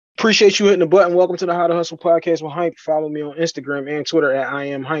Appreciate you hitting the button. Welcome to the How to Hustle podcast with HYMPE. Follow me on Instagram and Twitter at I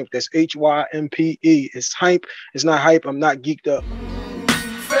am HYMPE. That's HYMPE. It's HYMPE. It's not hype. I'm not geeked up.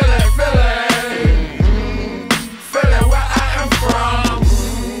 Feeling where I am from.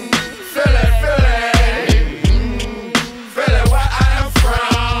 Feeling where I am from.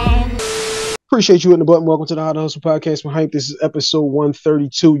 Appreciate you hitting the button. Welcome to the How to Hustle podcast with HYMPE. This is episode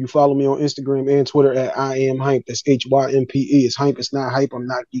 132. You follow me on Instagram and Twitter at I am HYMPE. That's HYMPE. It's HYMPE. It's not hype. I'm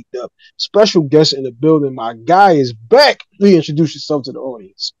not geeked up. Special guest in the building. My guy is back. Reintroduce yourself to the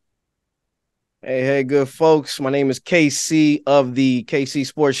audience. Hey, good folks. My name is KC of the KC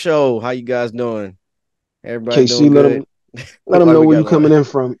Sports Show. How you guys doing? Everybody KC, doing good? let them know where you're coming in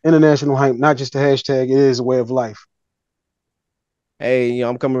from. International hype, not just a hashtag. It is a way of life. Hey,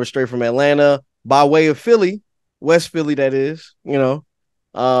 I'm coming straight from Atlanta by way of Philly, West Philly, that is. The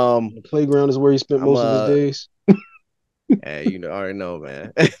playground is where he spent most of his days. Hey, already know,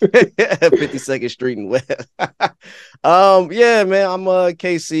 man. 52nd Street and West. Yeah, man. I'm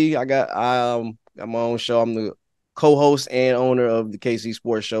KC. I got my own show. I'm the co-host and owner of the KC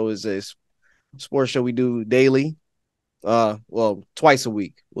Sports Show. It's a sports show we do daily. Well, twice a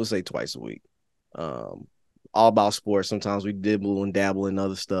week. We'll say twice a week. All about sports. Sometimes we dibble and dabble in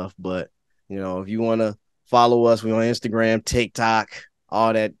other stuff, but if you want to follow us, we're on Instagram, TikTok,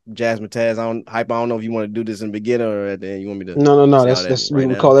 all that Jasmine Taz. I don't know if you want to do this in the beginning or at the end. You want me to? No. That's we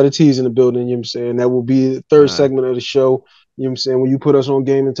would call that a tease in the building. You know what I'm saying? That will be the third segment of the show. You know what I'm saying? When you put us on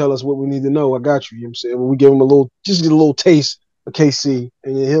game and tell us what we need to know, I got you. You know what I'm saying? When we give him a little taste of KC,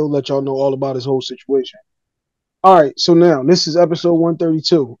 and he'll let y'all know all about his whole situation. All right, so now this is episode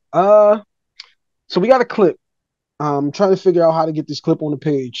 132. So we got a clip. I'm trying to figure out how to get this clip on the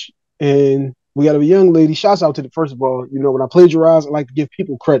page, and we got a young lady. Shouts out to first of all, when I plagiarize, I like to give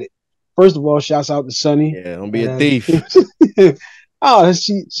people credit. First of all, shouts out to Sunny. Yeah, don't be a thief.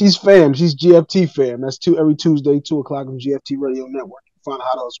 She's fam. She's GFT fam. That's every Tuesday, 2:00 on GFT Radio Network. You can find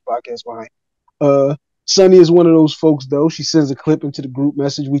How to Hustle podcast behind. Sunny is one of those folks, though. She sends a clip into the group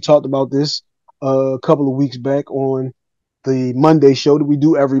message. We talked about this a couple of weeks back on the Monday show that we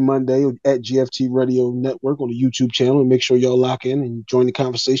do every Monday at GFT Radio Network on the YouTube channel. And make sure y'all lock in and join the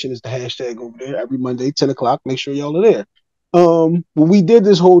conversation. It's the hashtag over there every Monday, 10:00. Make sure y'all are there. Well, we did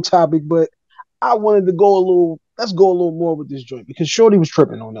this whole topic, but I wanted to let's go a little more with this joint because Shorty was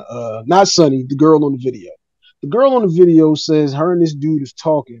tripping on not Sunny, the girl on the video. The girl on the video says her and this dude is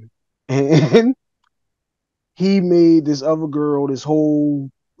talking, and he made this other girl this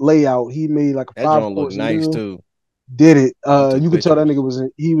whole layout. He made like a that joint look nice meal. too. Did it? You could tell that nigga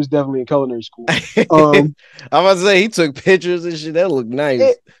he was definitely in culinary school. I'm about to say he took pictures and shit. That looked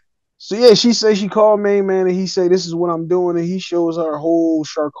nice. So yeah, she says she called main man and he say this is what I'm doing, and he shows her whole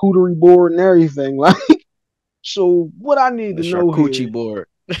charcuterie board and everything. Like, so what I need to know here. Charcuterie board.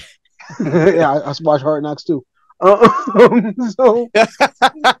 Yeah, I watch Hard Knocks too. So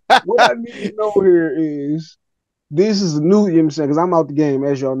what I need to know here is this is a new, you know what I'm saying, because I'm out the game,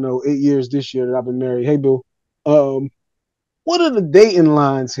 as y'all know, 8 years this year that I've been married. Hey, Bill. What are the dating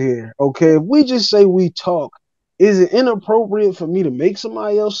lines here? Okay, if we just say we talk, is it inappropriate for me to make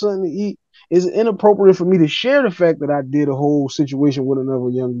somebody else something to eat? Is it inappropriate for me to share the fact that I did a whole situation with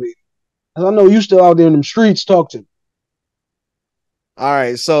another young lady? Because I know you still out there in them streets. Talk to me. All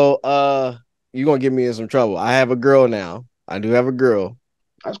right, so you're gonna get me in some trouble. I have a girl now. I do have a girl.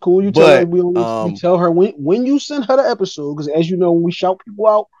 That's cool. You tell her we tell her when you send her the episode, because as you know, when we shout people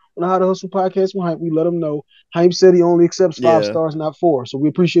out on the How to Hustle podcast with HYMPE, we let them know. HYMPE said he only accepts 5 stars, not 4. So we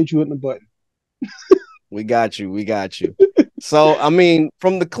appreciate you hitting the button. We got you. So, I mean,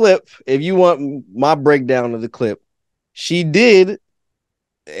 from the clip, if you want my breakdown of the clip, she did,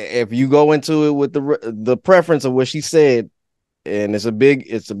 if you go into it with the preference of what she said, and it's a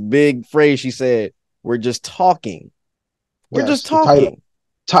big phrase she said, we're just talking. We're just talking.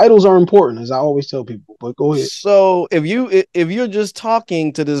 Titles are important, as I always tell people, but go ahead. So if you're just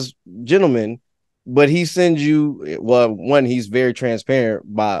talking to this gentleman, but he sends you, well, one, he's very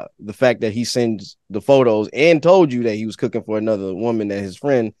transparent by the fact that he sends the photos and told you that he was cooking for another woman that's his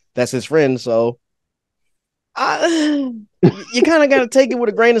friend. So you kind of got to take it with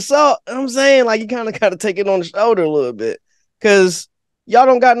a grain of salt. I'm saying, like, you kind of got to take it on the shoulder a little bit, because y'all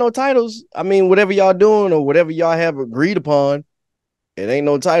don't got no titles. I mean, whatever y'all doing or whatever y'all have agreed upon, it ain't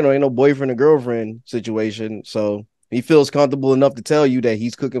no title, ain't no boyfriend or girlfriend situation. So he feels comfortable enough to tell you that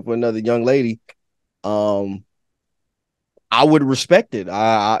he's cooking for another young lady. I would respect it.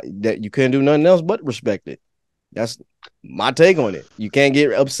 That you couldn't do nothing else but respect it. That's my take on it. You can't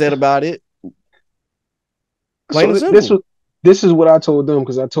get upset about it. Plain and simple. This is what I told them,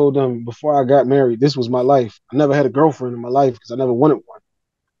 because I told them before I got married, this was my life. I never had a girlfriend in my life because I never wanted one.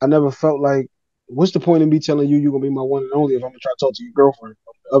 I never felt like, what's the point in me telling you you're gonna be my one and only if I'm gonna try to talk to your girlfriend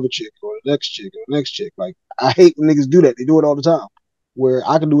or the other chick or the next chick or the next chick? Like, I hate when niggas do that. They do it all the time. Where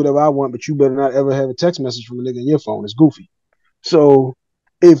I can do whatever I want, but you better not ever have a text message from a nigga in your phone. It's goofy. So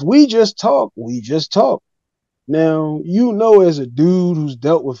if we just talk, we just talk. Now, as a dude who's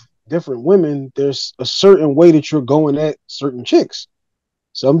dealt with different women, there's a certain way that you're going at certain chicks.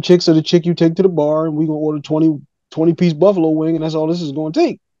 Some chicks are the chick you take to the bar and we gonna order 20-piece buffalo wing and that's all this is gonna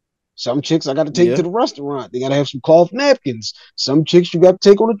take. Some chicks I gotta take Yeah. to the restaurant. They gotta have some cloth napkins. Some chicks you gotta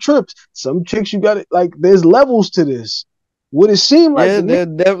take on a trip. Some chicks you gotta like there's levels to this. What it seemed like Yeah, to me, there are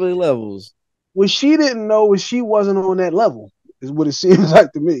definitely levels. what she didn't know was she wasn't on that level, is what it seems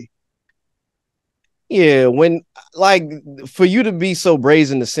like to me. Yeah, when like for you to be so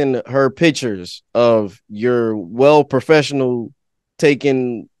brazen to send her pictures of your professional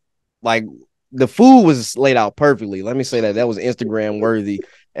taking, like the food was laid out perfectly. Let me say that was Instagram worthy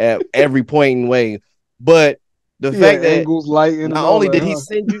at every point in way. But the Yeah, fact that angles, lighting, and not all only that, did he huh?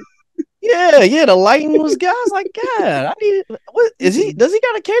 send you, yeah, the lighting was good. I was like, God, I need what is he? Does he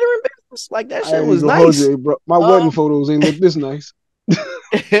got a catering business? Like that I shit ain't even was gonna hold nice. you, bro. My wedding photos ain't look this nice.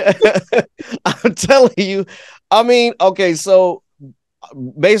 I'm telling you. I mean, okay, so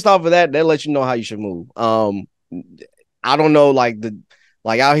based off of that, that lets you know how you should move. I don't know,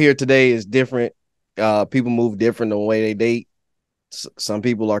 like out here today is different. People move different the way they date. Some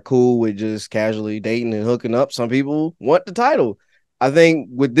people are cool with just casually dating and hooking up. Some people want the title. I think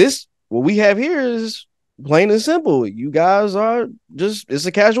with this, what we have here is plain and simple. You guys are just, it's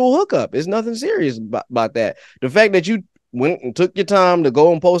a casual hookup. It's nothing serious about that. The fact that you went and took your time to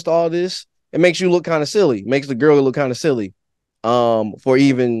go and post all this, it makes you look kind of silly. Makes the girl look kind of silly for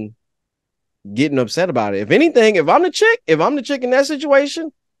even getting upset about it. If anything, if I'm the chick in that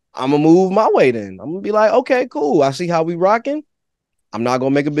situation, I'm gonna move my way then. I'm gonna be like, okay, cool. I see how we rocking. I'm not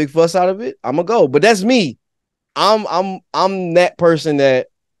gonna make a big fuss out of it. I'm gonna go. But that's me. I'm that person that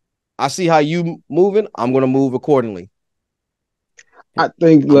I see how you moving. I'm gonna move accordingly. I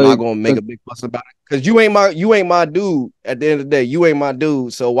think I'm not like gonna make a big fuss about it because you ain't my dude. At the end of the day, you ain't my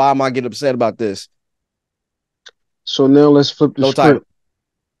dude. So why am I getting upset about this? so now let's flip the No title. script.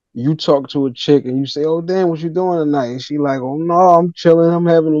 You talk to a chick and you say, "Oh damn, what you doing tonight?" And she like, "Oh no, I'm chilling. I'm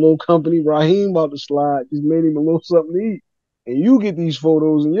having a little company. Raheem about to slide. Just made him a little something to eat." And you get these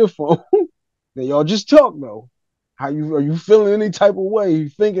photos in your phone. Then y'all just talk though. How you are you feeling any type of way? You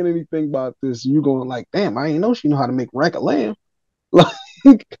thinking anything about this? And you going like, "Damn, I ain't know she know how to make rack of lamb."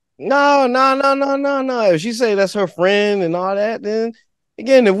 Like, No, no, no, no, no, no. If she say that's her friend and all that, then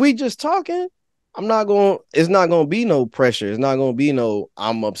again, if we just talking, it's not gonna be no pressure. It's not gonna be no,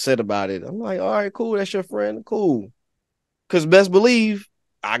 I'm upset about it. I'm like, all right, cool, that's your friend, cool. Cause best believe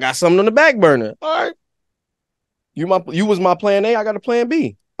I got something on the back burner. All right. You was my plan A, I got a plan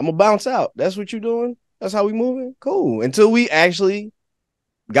B. I'm gonna bounce out. That's what you doing? That's how we moving? Cool. Until we actually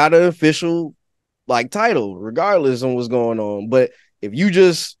got an official like title, regardless on what's going on. But if you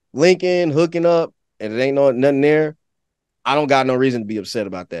just linking, hooking up, and it ain't nothing there, I don't got no reason to be upset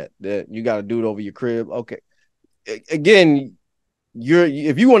about that. That you got to do it over your crib. Okay. Again,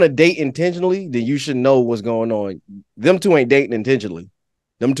 if you want to date intentionally, then you should know what's going on. Them two ain't dating intentionally.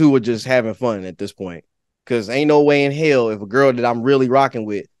 Them two are just having fun at this point. Cause ain't no way in hell if a girl that I'm really rocking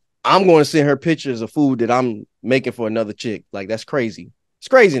with, I'm going to send her pictures of food that I'm making for another chick. Like that's crazy. It's I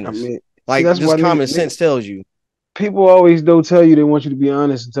craziness. mean, see, Like that's why just common sense tells you. people always don't tell you they want you to be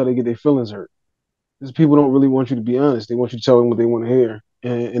honest until they get their feelings hurt. Because people don't really want you to be honest. They want you to tell them what they want to hear.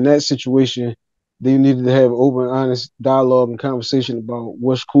 And in that situation, they needed to have open, honest dialogue and conversation about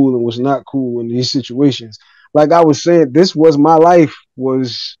what's cool and what's not cool in these situations. Like I was saying, this was my life.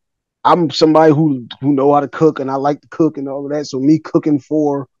 Was I'm somebody who know how to cook and I like to cook and all of that. So me cooking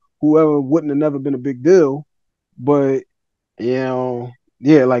for whoever wouldn't have never been a big deal. But you know,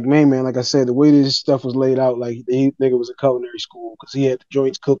 yeah, like man, like I said, the way this stuff was laid out, like he nigga was in culinary school because he had the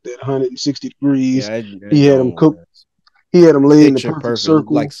joints cooked at 160 degrees. Yeah, He that had them John cooked. was He had them laid in the picture perfect perfect.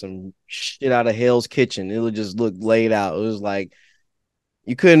 Looked like circle. some shit out of Hell's Kitchen. It would just look laid out. It was like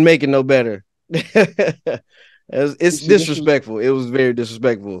you couldn't make it no better. It's See, this was disrespectful. It was very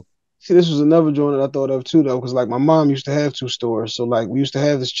disrespectful. this was another joint that I thought of too though, because like my mom used to have two stores. So like we used to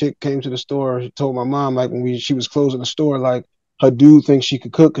have this chick came to the store. She told my mom like when she was closing the store, like her dude thinks she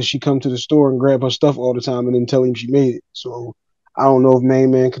could cook because she come to the store and grab her stuff all the time and then tell him she made it. So I don't know if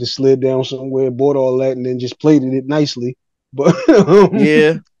main man could have slid down somewhere, bought all that, and then just plated it nicely. But Yeah,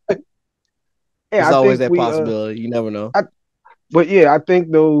 yeah, it's I always think that possibility. You never know. I, but yeah, I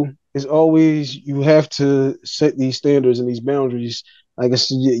think though it's always you have to set these standards and these boundaries Like I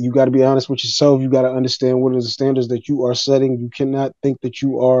said, you got to be honest with yourself. You got to understand what are the standards that you are setting. You cannot think that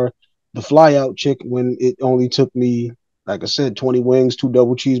you are the fly out chick when it only took me, like I said, 20 wings, 2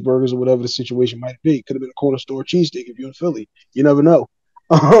 double cheeseburgers, or whatever the situation might be. Could have been a corner store cheesesteak if you're in Philly. You never know.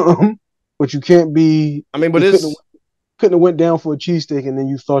 But you can't be. I mean, but It it's couldn't have went down for a cheesesteak and then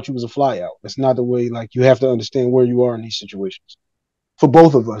you thought you was a fly out. That's not the way. Like you have to understand where you are in these situations. For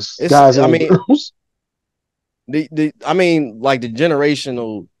both of us, it's guys I and mean girls. the I mean like the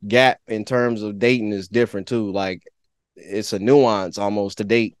generational gap in terms of dating is different too. Like it's a nuance almost to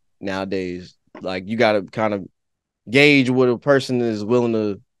date nowadays. Like you got to kind of gauge what a person is willing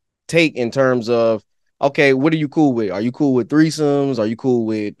to take in terms of, okay, what are you cool with? Are you cool with threesomes? Are you cool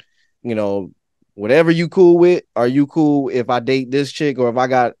with, you know, whatever you cool with? Are you cool if I date this chick, or if I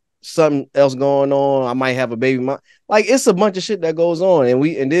got something else going on, I might have a baby? Like it's a bunch of shit that goes on,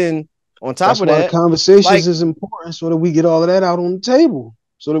 and then on top That's of why the that, conversations like is important, so that we get all of that out on the table,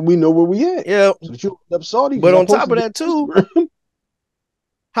 so that we know where we at. yeah, So that you up salty because but I on top posted of this that on too, Instagram.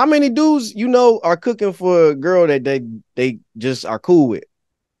 how many dudes are cooking for a girl that they just are cool with?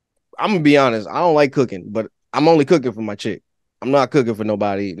 I'm gonna be honest. I don't like cooking, but I'm only cooking for my chick. I'm not cooking for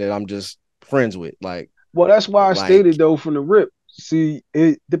nobody that I'm just friends with. Well, that's why I stated Like though from the rip. See,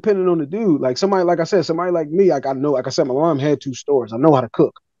 it depending on the dude. Like somebody, like I said, somebody like me, like I know, like I said, my mom had 2 stores. I know how to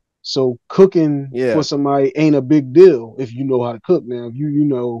cook. So cooking for yeah, somebody ain't a big deal if you know how to cook. Now, if you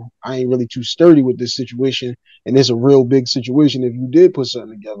know, I ain't really too sturdy with this situation, and it's a real big situation. If you did put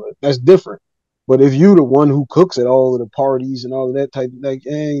something together, that's different. But if you the one who cooks at all of the parties and all of that type, like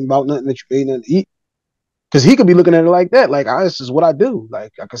ain't about nothing that you ain't nothing to eat, because he could be looking at it like that. Like, this is what I do.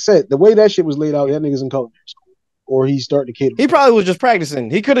 Like I said, the way that shit was laid out, that nigga's in culinary school, or he's starting to cater he for that. probably was just practicing.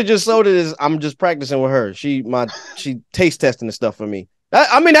 He could have just sold it as I'm just practicing with her. She taste testing the stuff for me.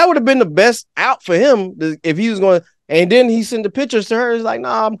 I mean, that would have been the best out for him if he was going. And then he sent the pictures to her. He's like,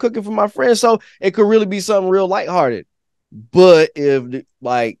 nah, I'm cooking for my friends. So it could really be something real lighthearted. But if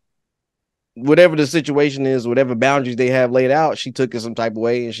like whatever the situation is, whatever boundaries they have laid out, she took it some type of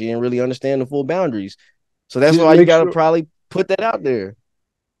way and she didn't really understand the full boundaries. So that's Just why you make got to sure probably put that out there.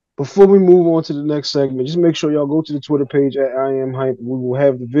 before we move on to the next segment, just make sure y'all go to the Twitter page at I am hype. We will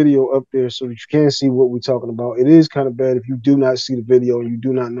have the video up there so that you can see what we're talking about. It is kind of bad if you do not see the video and you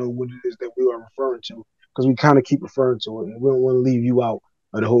do not know what it is that we are referring to, because we kind of keep referring to it and we don't want to leave you out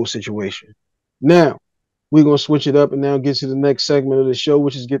of the whole situation. Now, we're gonna switch it up and now get to the next segment of the show,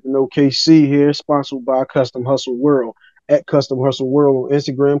 which is Get to Know KC here, sponsored by Custom Hustle World. At Custom Hustle World on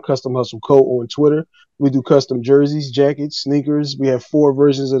Instagram, Custom Hustle Co. on Twitter. We do custom jerseys, jackets, sneakers. We have 4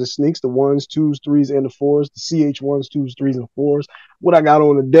 versions of the sneaks: the ones, twos, threes, and the fours. The CH1s, twos, threes, and fours. What I got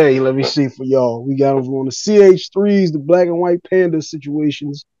on today, let me see for y'all. We got over on the CH3s, the black and white panda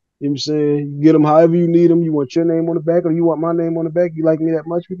situations. You know what I'm saying? You get them however you need them. You want your name on the back or you want my name on the back? You like me that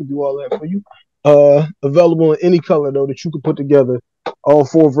much? We can do all that for you. Available in any color though that you can put together. All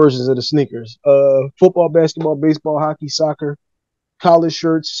 4 versions of the sneakers. Football, basketball, baseball, hockey, soccer, college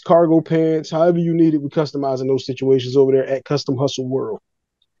shirts, cargo pants, however you need it, we customize in those situations over there at Custom Hustle World.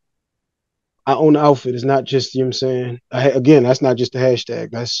 I own the outfit. It's not just, you know what I'm saying? Again, that's not just the hashtag.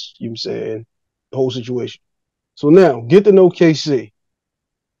 That's, you know what I'm saying, the whole situation. So now, get to know KC.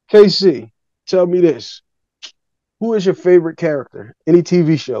 KC, tell me this. Who is your favorite character? Any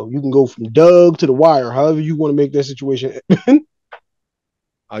TV show. You can go from Doug to The Wire, however you want to make that situation.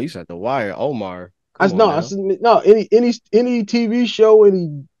 Oh, you said The Wire, Omar. I Come on no, I now. said no. Any TV show,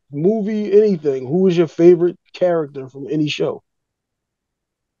 any movie, anything. Who is your favorite character from any show?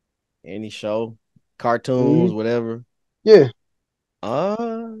 Any show, cartoons, Mm-hmm. whatever. Yeah,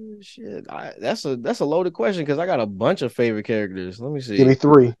 Shit. That's a loaded question because I got a bunch of favorite characters. Let me give me see.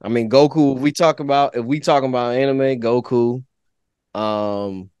 3. I mean, Goku. If we talking about anime, Goku.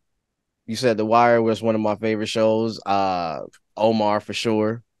 Um, you said The Wire was one of my favorite shows. Omar for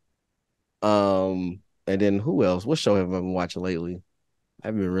sure. And then who else? What show have I been watching lately? I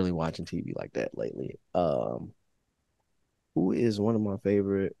haven't been really watching TV like that lately. Who is one of my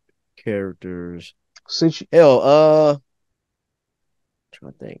favorite characters? Since you, Hell,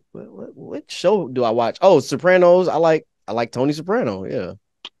 trying to think. What show do I watch? Oh, Sopranos. I like Tony Soprano. Yeah.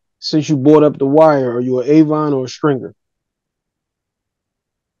 since you brought up The Wire, are you an Avon or a Stringer?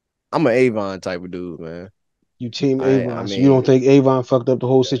 I'm an Avon type of dude, man. You team I Avon, so you don't mean, think Avon fucked up the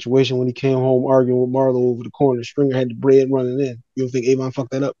whole situation when he came home arguing with Marlo over the corner? Stringer had the bread running in. You don't think Avon fucked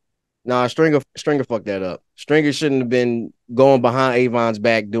that up? nah, Stringer fucked that up. Stringer shouldn't have been going behind Avon's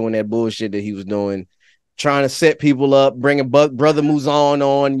back doing that bullshit that he was doing, trying to set people up, bringing brother Muzan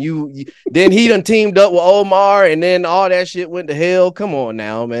on then he done teamed up with Omar, and then all that shit went to hell. Come on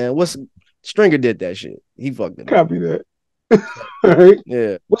now, man. Stringer did that shit? He fucked it up. Copy that. All right.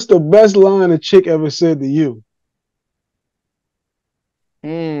 Yeah. What's the best line a chick ever said to you?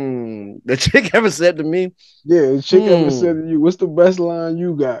 The chick ever said to me, Yeah, a chick ever said the to you. What's the best line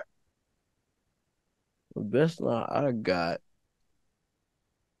you got? best line I got.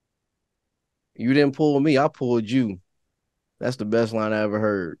 You didn't pull me, I pulled you. That's the best line I ever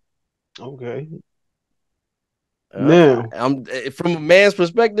heard. Okay. Now, I'm from a man's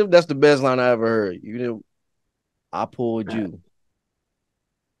perspective, that's the best line I ever heard. You didn't, I pulled you.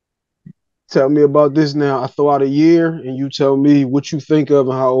 tell me about this now. I throw out a year and you tell me what you think of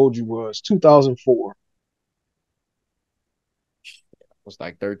and how old you was. 2004. I was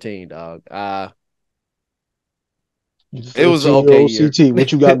like 13, dog. You It was an okay 13-year-old year. CT.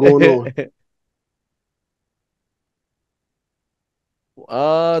 What you got going on?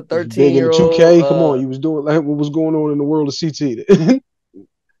 Was you big 13 into year old 2K? Come on, you was doing like what was going on in the world of CT?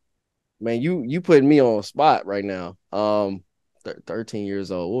 man, you putting me on spot right now. 13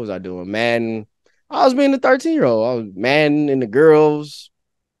 years old. What was I doing? Madden. I was being a 13-year-old. I was Madden and the girls,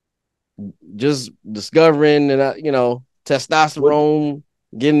 just discovering and What? testosterone,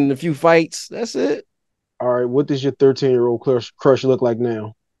 getting in a few fights. That's it. All right. What does your 13-year-old crush look like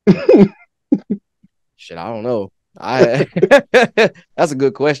now? Shit, I don't know. I that's a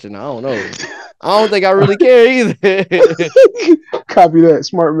good question. I don't know. I don't think I really care either. Copy that,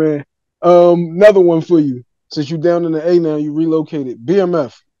 smart man. Another one for you. Since you down in the A now, you relocated.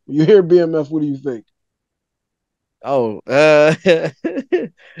 BMF. When you hear BMF, what do you think? Oh, I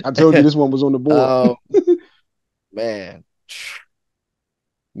told you this one was on the board. um, man,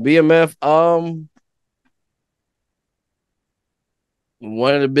 BMF.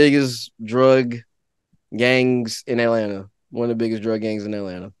 One of the biggest drug gangs in Atlanta. One of the biggest drug gangs in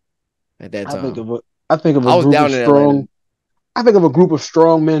Atlanta at that I think time. of a I think of a I was group of down in Atlanta. strong I think of a group of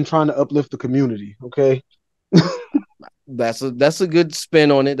strong men trying to uplift the community. Okay. That's a good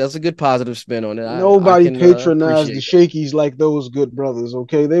spin on it. That's a good positive spin on it. I Nobody can patronized the appreciate that. Shakies like those good brothers.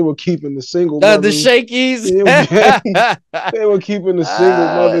 Okay. They were keeping the single The mothers. Shakies. Okay. They were keeping the single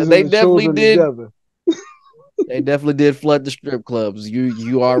mothers and They the definitely children did. together. They definitely did flood the strip clubs.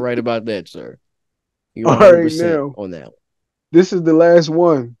 You are right about that, sir. You All right, 100% now on that one. this is the last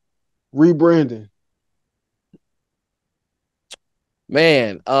one. Rebranding.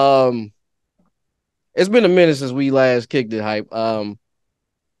 Man, it's been a minute since we last kicked it, hype. I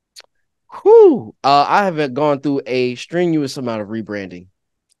have gone through a strenuous amount of rebranding.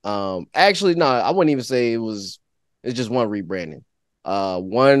 Actually, no, I wouldn't even say it's just one rebranding.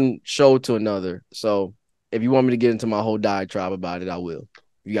 One show to another. So if you want me to get into my whole diatribe about it, I will.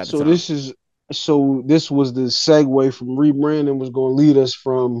 You got the So time. this was the segue from rebranding was going to lead us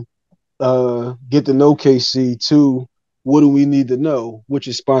from get to know KC to what do we need to know, which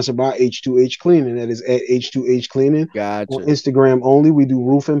is sponsored by H2H Cleaning. That is at H2H Cleaning on Gotcha. Instagram only. We do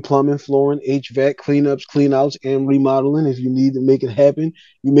roofing, plumbing, flooring, HVAC cleanups, cleanouts, and remodeling. If you need to make it happen,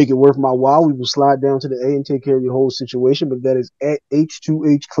 you make it worth my while. We will slide down to the A and take care of your whole situation. But that is at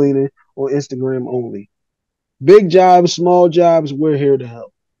H2H Cleaning on Instagram only. Big jobs, small jobs, we're here to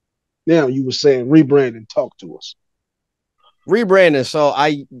help. Now you were saying rebranding. Talk to us. Rebranding. So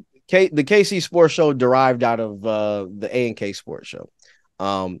the KC Sports Show derived out of the A&K Sports Show.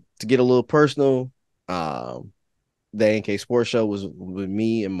 To get a little personal, the A&K Sports Show was with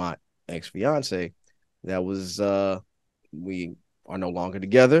me and my ex-fiance. That was we are no longer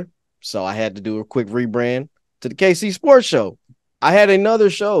together. So I had to do a quick rebrand to the KC Sports Show. I had another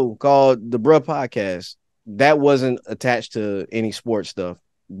show called the Bruh Podcast. That wasn't attached to any sports stuff,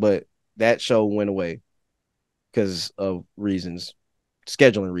 but that show went away because of reasons,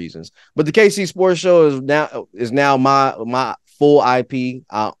 scheduling reasons. But the KC Sports Show is now my full IP.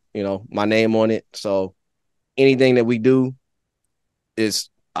 My name on it. So anything that we do is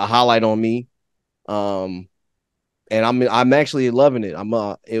a highlight on me. And I'm actually loving it.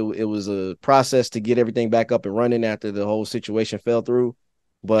 It was a process to get everything back up and running after the whole situation fell through.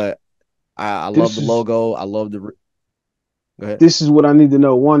 But I love the logo. I love the. Go ahead. This is what I need to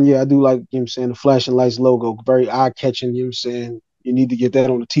know. One, yeah, I do like, you know what I'm saying, the flashing lights logo, very eye-catching, you know what I'm saying? You need to get that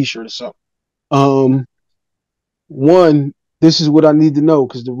on a t-shirt or something. One, this is what I need to know,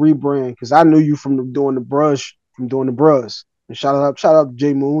 because the rebrand, because I knew you from doing the Bruz. And shout out to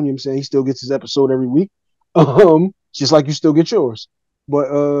Jay Moon, you know what I'm saying? He still gets his episode every week. Just like you still get yours. But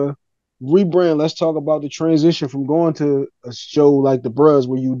rebrand, let's talk about the transition from going to a show like the Bruz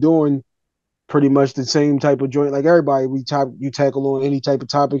where you doing pretty much the same type of joint like everybody. You tackle on any type of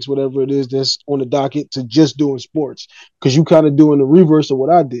topics, whatever it is that's on the docket, to just doing sports. Because you kind of doing the reverse of what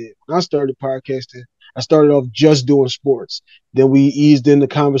I did. When I started podcasting, I started off just doing sports. Then we eased into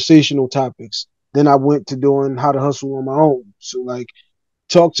conversational topics. then I went to doing how to hustle on my own. So like,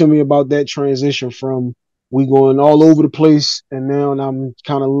 talk to me about that transition from we going all over the place, and now I'm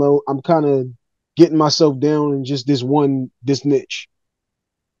kind of low. I'm kind of getting myself down in just this niche.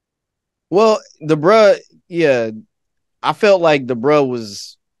 Well, the bruh, yeah, I felt like the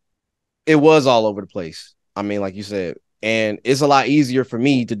bruh it was all over the place. I mean, like you said, and it's a lot easier for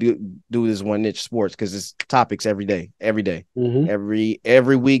me to do this one niche sports because it's topics every day, Mm-hmm.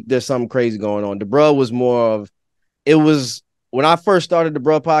 every week. There's something crazy going on. The bruh was more of it was when I first started the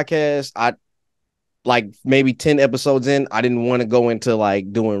bruh podcast. I like maybe 10 episodes in, I didn't want to go into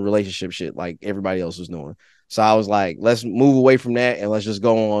like doing relationship shit like everybody else was doing. So I was like, let's move away from that and let's just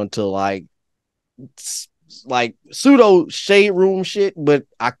go on to like pseudo shade room shit. But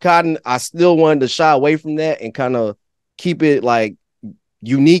I still wanted to shy away from that and kind of keep it like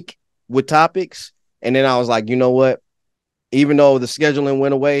unique with topics. And then I was like, you know what? Even though the scheduling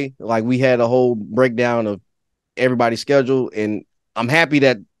went away, like we had a whole breakdown of everybody's schedule, and I'm happy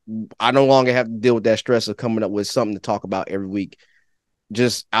that I no longer have to deal with that stress of coming up with something to talk about every week,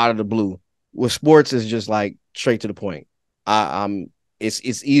 just out of the blue. With sports, is just like straight to the point.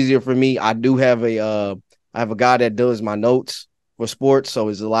 It's easier for me. I have a guy that does my notes for sports, so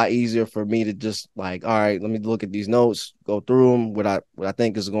it's a lot easier for me to just like, all right, let me look at these notes, go through them, what I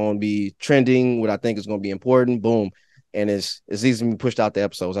think is going to be trending, what I think is going to be important, boom, and it's easy to be pushed out the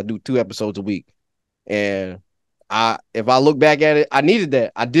episodes. I do 2 episodes a week, and if I look back at it, I needed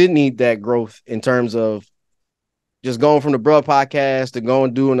that. I did need that growth in terms of just going from the Bruh podcast to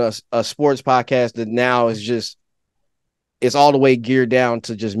going doing a sports podcast that now is just it's all the way geared down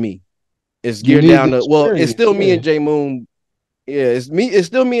to just me. It's You geared need down the to it's still experience, me yeah. and J Moon. Yeah, it's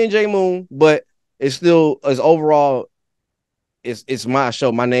still me and J Moon, but it's still as overall it's my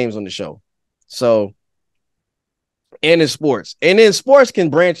show. My name's on the show. So and in sports. And then sports can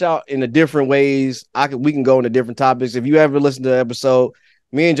branch out into different ways. We can go into different topics. If you ever listen to the episode,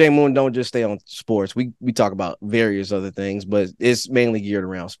 me and Jay Moon don't just stay on sports. We talk about various other things, but it's mainly geared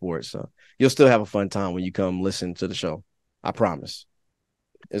around sports. So you'll still have a fun time when you come listen to the show. I promise.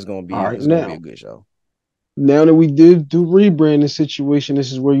 All right, It's gonna be a now. good show. Now that we did do rebranding situation,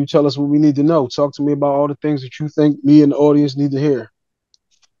 this is where you tell us what we need to know. Talk to me about all the things that you think me and the audience need to hear.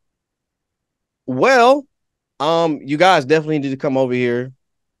 Well, you guys definitely need to come over here.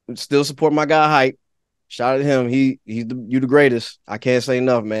 Still support my guy Hype. Shout out to him. You the greatest. I can't say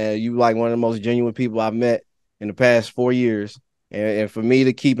enough, man. You like one of the most genuine people I've met in the past 4 years. And for me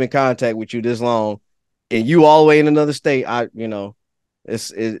to keep in contact with you this long, and you all the way in another state, I enjoy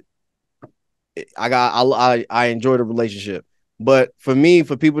the relationship. But for me,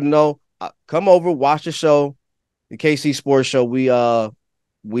 for people to know, come over, watch the show, the KC Sports Show. We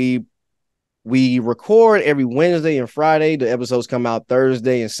record every Wednesday and Friday. The episodes come out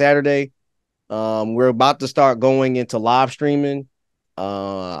Thursday and Saturday. We're about to start going into live streaming.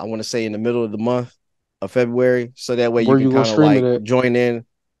 I want to say in the middle of the month of February, so that way you Where can you gonna kind of stream it like at? join in.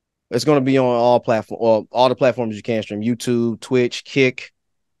 It's going to be on all the platforms you can stream: YouTube, Twitch, Kick.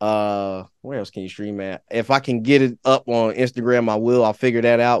 Where else can you stream at? If I can get it up on Instagram, I will. I'll figure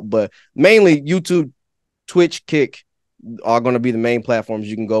that out. But mainly YouTube, Twitch, Kick are going to be the main platforms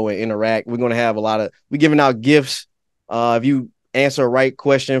you can go and interact. We're going to have we're giving out gifts. If you answer a right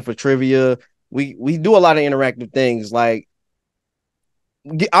question for trivia, we do a lot of interactive things. Like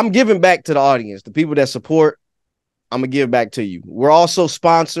I'm giving back to the audience, the people that support. I'm gonna give back to you. We're also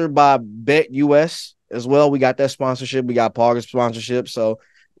sponsored by Bet US as well. We got that sponsorship. We got Parker's sponsorship. So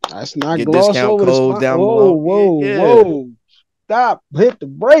Let's not get gloss discount over the codes spot. down Whoa, below. whoa, Yeah. whoa. Stop. Hit the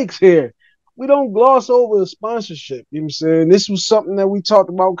brakes here. We don't gloss over the sponsorship. You know what I'm saying? This was something that we talked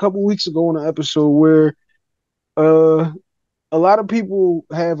about a couple weeks ago on an episode where uh a lot of people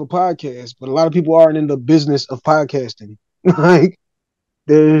have a podcast, but a lot of people aren't in the business of podcasting. Like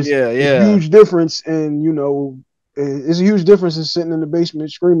there's Yeah, a yeah. huge difference in, it's a huge difference in sitting in the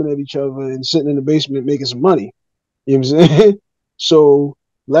basement screaming at each other and sitting in the basement making some money. You know what I'm saying? So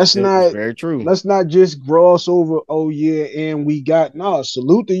let's It's not very true. let's not just gloss over, oh yeah, and we got no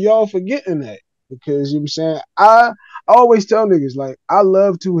salute to y'all for getting that. Because you know what I'm saying? I always tell niggas like I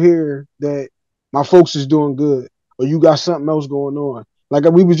love to hear that my folks is doing good or you got something else going on. Like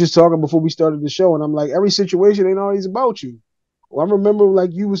we was just talking before we started the show, and I'm like, every situation ain't always about you. Well, I remember like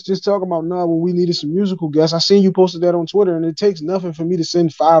you was just talking about when we needed some musical guests. I seen you posted that on Twitter, and it takes nothing for me to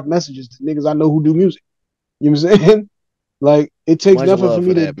send 5 messages to niggas I know who do music. You know what I'm saying? Like it takes Much nothing for love me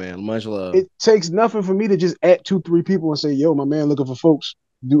for to that, man. Much love. it takes nothing for me to just add 2, 3 people and say, yo, my man looking for folks,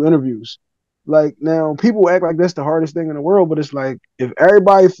 do interviews. Like now, people act like that's the hardest thing in the world, but it's like if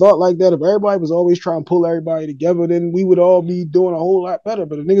everybody thought like that, if everybody was always trying to pull everybody together, then we would all be doing a whole lot better.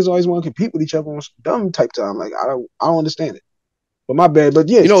 But the niggas always want to compete with each other on some dumb type time. Like I don't understand it. But my bad. But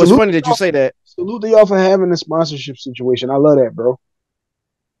yeah, You know, it's funny that you say that. salute to y'all for having a sponsorship situation. I love that, bro.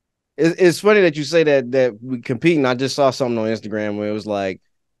 It's funny that you say that we competing. I just saw something on Instagram where it was like,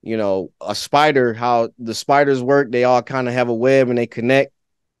 you know, a spider, how the spiders work. They all kind of have a web and they connect.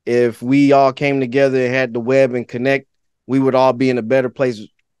 If we all came together and had the web and connect, we would all be in a better place.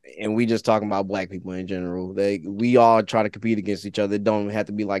 And we just talking about black people in general. We all try to compete against each other. It don't have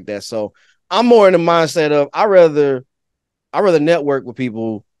to be like that. So I'm more in the mindset of I rather network with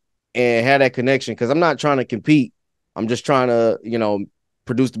people and have that connection because I'm not trying to compete. I'm just trying to, you know,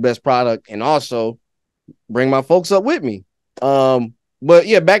 produce the best product and also bring my folks up with me. But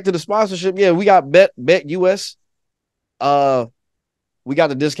yeah, back to the sponsorship. Yeah, we got Bet US. We got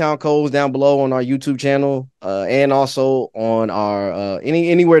the discount codes down below on our YouTube channel, and also on our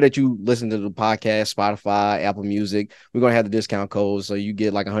anywhere that you listen to the podcast, Spotify, Apple Music. We're gonna have the discount codes, so you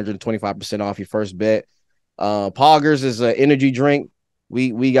get like 125% off your first bet. Poggers is an energy drink.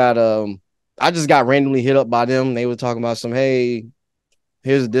 We got I just got randomly hit up by them. They were talking about some, hey,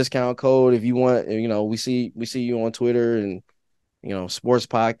 here's a discount code if you want. You know, we see you on Twitter and you know, sports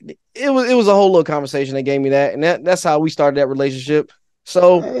pod. It was a whole little conversation. They gave me that, and that's how we started that relationship.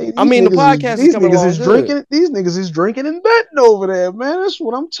 So Hey, I mean, the podcast is coming along good. drinking. These niggas is drinking and betting over there, man. That's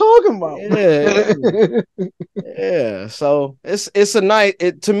what I'm talking about. Yeah, yeah. So it's a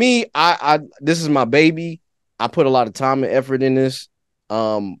night. To me, I this is my baby. I put a lot of time and effort in this.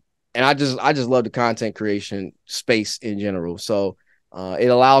 And I just love the content creation space in general. So it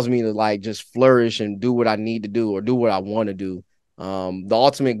allows me to like just flourish and do what I need to do or do what I want to do. The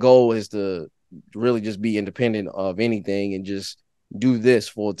ultimate goal is to really just be independent of anything and just do this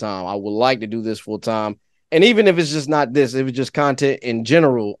full time. I would like to do this full time. And even if it's just not this, if it's just content in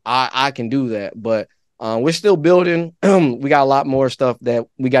general, I can do that. But we're still building. We got a lot more stuff that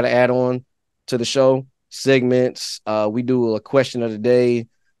we got to add on to the show. Segments. We do a question of the day.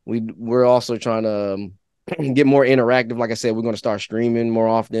 We're also trying to get more interactive. Like I said, we're going to start streaming more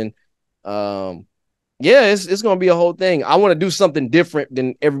often. Yeah, it's going to be a whole thing. I want to do something different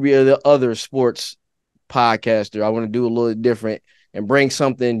than every other sports podcaster. I want to do a little different and bring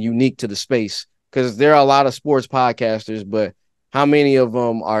something unique to the space because there are a lot of sports podcasters, but how many of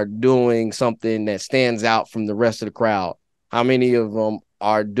them are doing something that stands out from the rest of the crowd? How many of them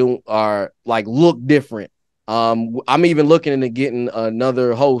are like look different? I'm even looking into getting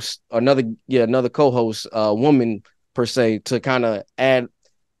another co-host, woman per se, to kind of add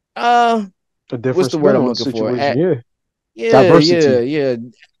A different what's the word I'm looking for?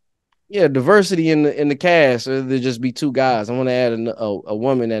 Diversity. Yeah, diversity in the cast. Or there just be two guys. I want to add a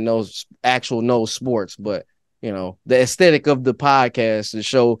woman that knows sports, but you know the aesthetic of the podcast to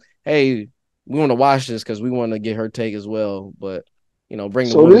show, hey, we want to watch this because we want to get her take as well. But you know, bring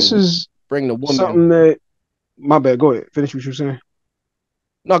the woman something that. My bad. Go ahead. Finish what you're saying.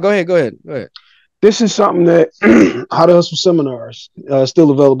 No, go ahead. This is something that How to Hustle seminars still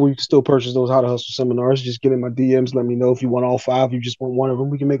available. You can still purchase those How to Hustle seminars. Just get in my DMs. Let me know if you want all 5. You just want one of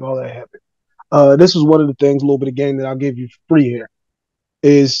them. We can make all that happen. This was one of the things, a little bit of game that I'll give you free here,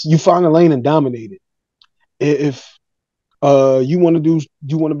 is you find a lane and dominate it. If you want to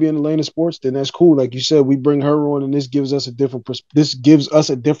be in the lane of sports, then that's cool. Like you said, we bring her on, and this gives us a different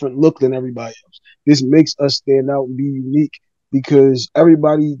look than everybody else. This makes us stand out and be unique because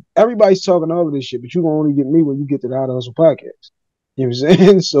everybody's talking all of this shit, but you gonna only get me when you get to the How to Hustle podcast. You know what I'm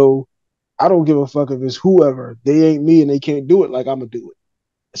saying? So I don't give a fuck if it's whoever. They ain't me and they can't do it like I'm gonna do it.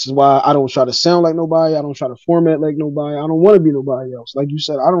 This is why I don't try to sound like nobody. I don't try to format like nobody. I don't want to be nobody else. Like you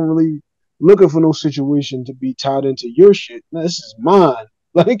said, I don't really looking for no situation to be tied into your shit. No, this is mine.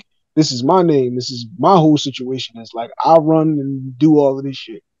 Like, this is my name. This is my whole situation. It's like I run and do all of this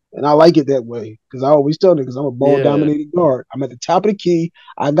shit. And I like it that way. Because I always tell niggas I'm a ball dominated guard. I'm at the top of the key.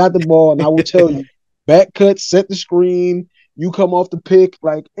 I got the ball, and I will tell you, back cut, set the screen, you come off the pick.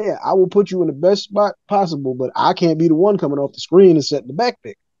 Like, yeah, I will put you in the best spot possible, but I can't be the one coming off the screen and setting the back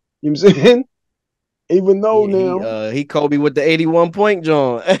pick. You know what I'm saying? Even though he Kobe with the 81 point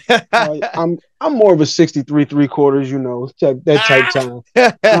John. I'm more of a 63 3/4, you know, that type time.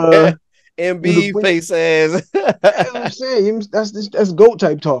 MB face ass. That's what I'm saying. That's GOAT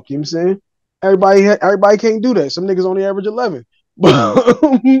type talk. You know what I'm saying? Everybody can't do that. Some niggas only average 11. But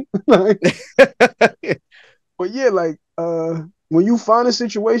yeah, like when you find a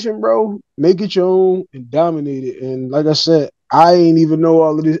situation, bro, make it your own and dominate it. And like I said, I ain't even know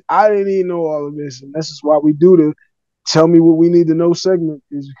all of this. I didn't even know all of this, and this is why we do Tell Me What We Need to Know segment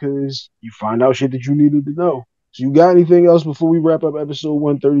is because you find out shit that you needed to know. So you got anything else before we wrap up episode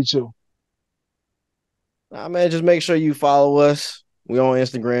 132? Nah, man, just make sure you follow us. We on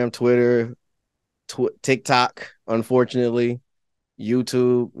Instagram, Twitter, TikTok, unfortunately,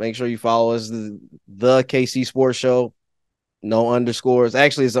 YouTube. Make sure you follow us. The KC Sports Show. No underscores.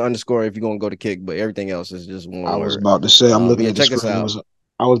 Actually, it's an underscore if you're gonna go to kick, but everything else is just one I word. was about to say I'm looking at the check us screen. out.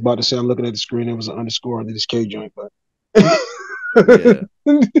 I was about to say I'm looking at the screen. It was an underscore under this K joint, but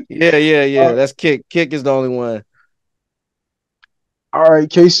yeah. That's kick. Kick is the only one. All right,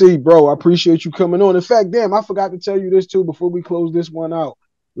 KC, bro, I appreciate you coming on. In fact, damn, I forgot to tell you this too before we close this one out.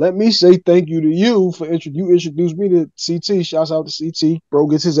 Let me say thank you to you for you introduced me to CT. Shouts out to CT. Bro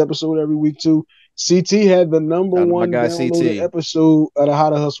gets his episode every week too. CT had the number Shout out to my one guy, downloaded CT. episode of the How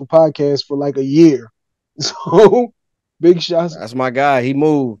to Hustle podcast for like a year. So big shots. That's my guy. He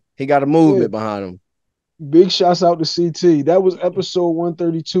moved. He got a movement behind him. Big shouts out to CT. That was episode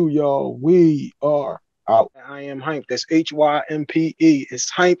 132, y'all. We are out. I am HYMPE. That's HYMPE.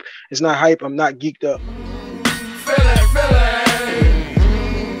 It's HYMPE. It's not hype. I'm not geeked up.